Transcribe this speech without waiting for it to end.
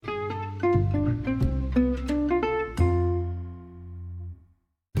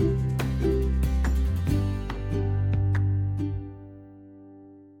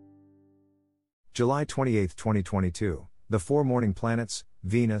July 28, 2022, the four morning planets,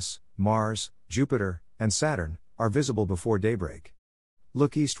 Venus, Mars, Jupiter, and Saturn, are visible before daybreak.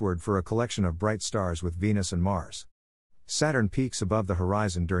 Look eastward for a collection of bright stars with Venus and Mars. Saturn peaks above the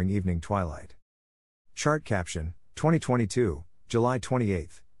horizon during evening twilight. Chart caption, 2022, July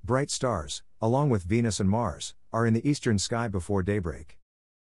 28, bright stars, along with Venus and Mars, are in the eastern sky before daybreak.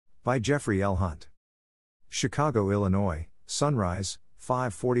 By Jeffrey L. Hunt. Chicago, Illinois, sunrise,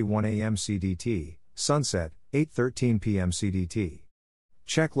 5:41 a.m. CDT, sunset, 8:13 p.m. CDT.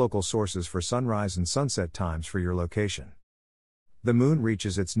 Check local sources for sunrise and sunset times for your location. The moon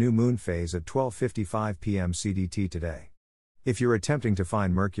reaches its new moon phase at 12:55 p.m. CDT today. If you're attempting to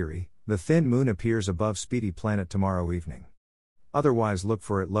find Mercury, the thin moon appears above Speedy Planet tomorrow evening. Otherwise, look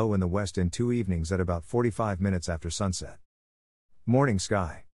for it low in the west in 2 evenings at about 45 minutes after sunset. Morning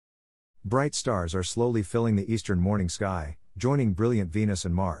sky. Bright stars are slowly filling the eastern morning sky, joining brilliant Venus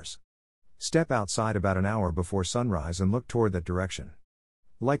and Mars. Step outside about an hour before sunrise and look toward that direction.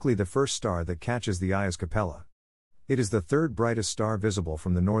 Likely the first star that catches the eye is Capella. It is the third brightest star visible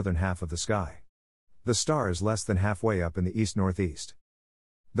from the northern half of the sky. The star is less than halfway up in the east-northeast.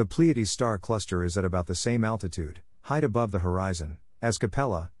 The Pleiades star cluster is at about the same altitude, height above the horizon, as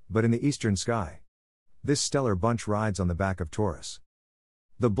Capella, but in the eastern sky. This stellar bunch rides on the back of Taurus.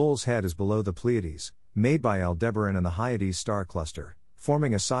 The Bull's Head is below the Pleiades, made by Aldebaran and the Hyades star cluster,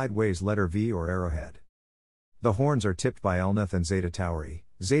 forming a sideways letter V or arrowhead. The horns are tipped by Elnath and Zeta Tauri,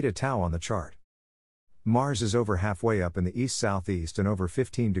 Zeta Tau on the chart. Mars is over halfway up in the east-southeast and over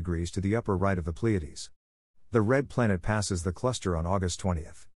 15 degrees to the upper right of the Pleiades. The red planet passes the cluster on August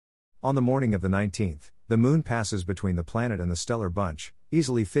 20th. On the morning of the 19th, the moon passes between the planet and the stellar bunch,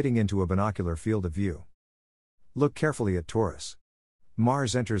 easily fitting into a binocular field of view. Look carefully at Taurus.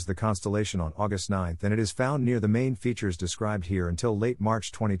 Mars enters the constellation on August 9th and it is found near the main features described here until late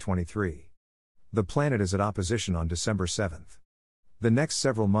March 2023. The planet is at opposition on December 7th. The next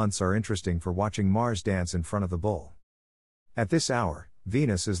several months are interesting for watching Mars dance in front of the Bull. At this hour,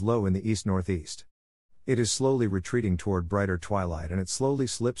 Venus is low in the east-northeast. It is slowly retreating toward brighter twilight and it slowly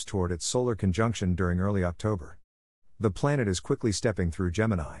slips toward its solar conjunction during early October. The planet is quickly stepping through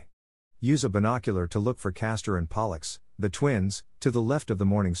Gemini. Use a binocular to look for Castor and Pollux, the twins, to the left of the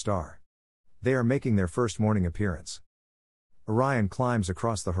morning star. They are making their first morning appearance. Orion climbs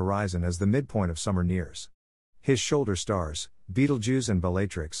across the horizon as the midpoint of summer nears. His shoulder stars, Betelgeuse and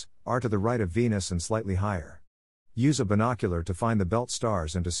Bellatrix, are to the right of Venus and slightly higher. Use a binocular to find the belt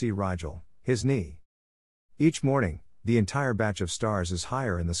stars and to see Rigel, his knee. Each morning, the entire batch of stars is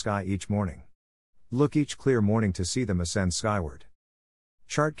higher in the sky each morning. Look each clear morning to see them ascend skyward.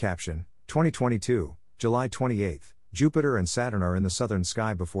 Chart caption, 2022, July 28, Jupiter and Saturn are in the southern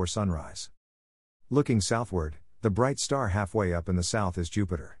sky before sunrise. Looking southward, the bright star halfway up in the south is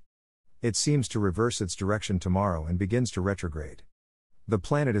Jupiter. It seems to reverse its direction tomorrow and begins to retrograde. The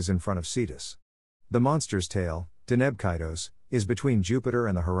planet is in front of Cetus. The monster's tail, Deneb Kaitos, is between Jupiter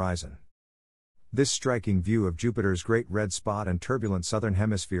and the horizon. This striking view of Jupiter's great red spot and turbulent southern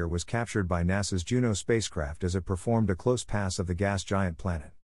hemisphere was captured by NASA's Juno spacecraft as it performed a close pass of the gas giant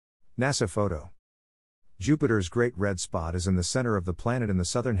planet. NASA photo. Jupiter's great red spot is in the center of the planet in the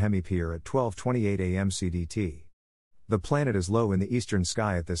southern hemisphere at 12:28 a.m. CDT. The planet is low in the eastern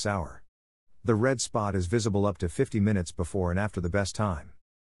sky at this hour. The red spot is visible up to 50 minutes before and after the best time.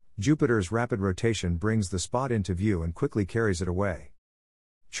 Jupiter's rapid rotation brings the spot into view and quickly carries it away.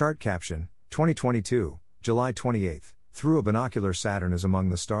 Chart caption, 2022, July 28, through a binocular Saturn is among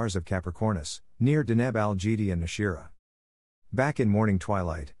the stars of Capricornus, near Deneb Algedi and Nashira. Back in morning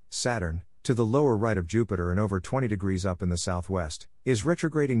twilight, Saturn, to the lower right of Jupiter and over 20 degrees up in the southwest, is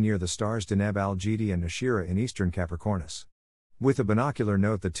retrograding near the stars Deneb Algedi and Nashira in eastern Capricornus. With a binocular,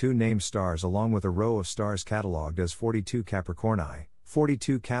 note the two named stars along with a row of stars catalogued as 42 Capricorni,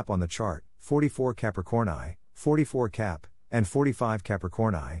 42 Cap on the chart, 44 Capricorni, 44 Cap, and 45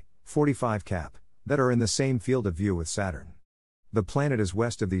 Capricorni, 45 Cap, that are in the same field of view with Saturn. The planet is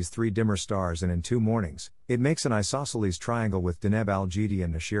west of these three dimmer stars and in 2 mornings, it makes an isosceles triangle with Deneb Algedi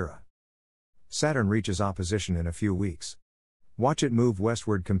and Nashira. Saturn reaches opposition in a few weeks. Watch it move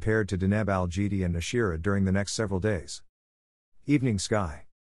westward compared to Deneb Algedi and Nashira during the next several days. Evening sky.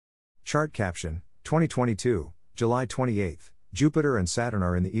 Chart caption, 2022, July 28, Jupiter and Saturn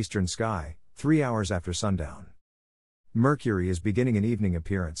are in the eastern sky, 3 hours after sundown. Mercury is beginning an evening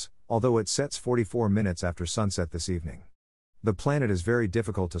appearance, although it sets 44 minutes after sunset this evening. The planet is very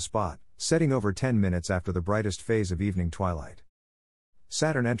difficult to spot, setting over 10 minutes after the brightest phase of evening twilight.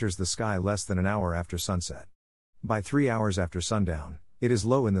 Saturn enters the sky less than an hour after sunset. By 3 hours after sundown, it is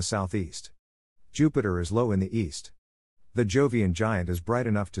low in the southeast. Jupiter is low in the east. The Jovian giant is bright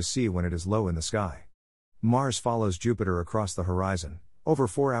enough to see when it is low in the sky. Mars follows Jupiter across the horizon, over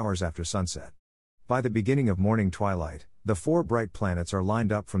 4 hours after sunset. By the beginning of morning twilight, the 4 bright planets are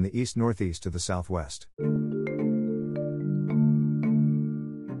lined up from the east-northeast to the southwest.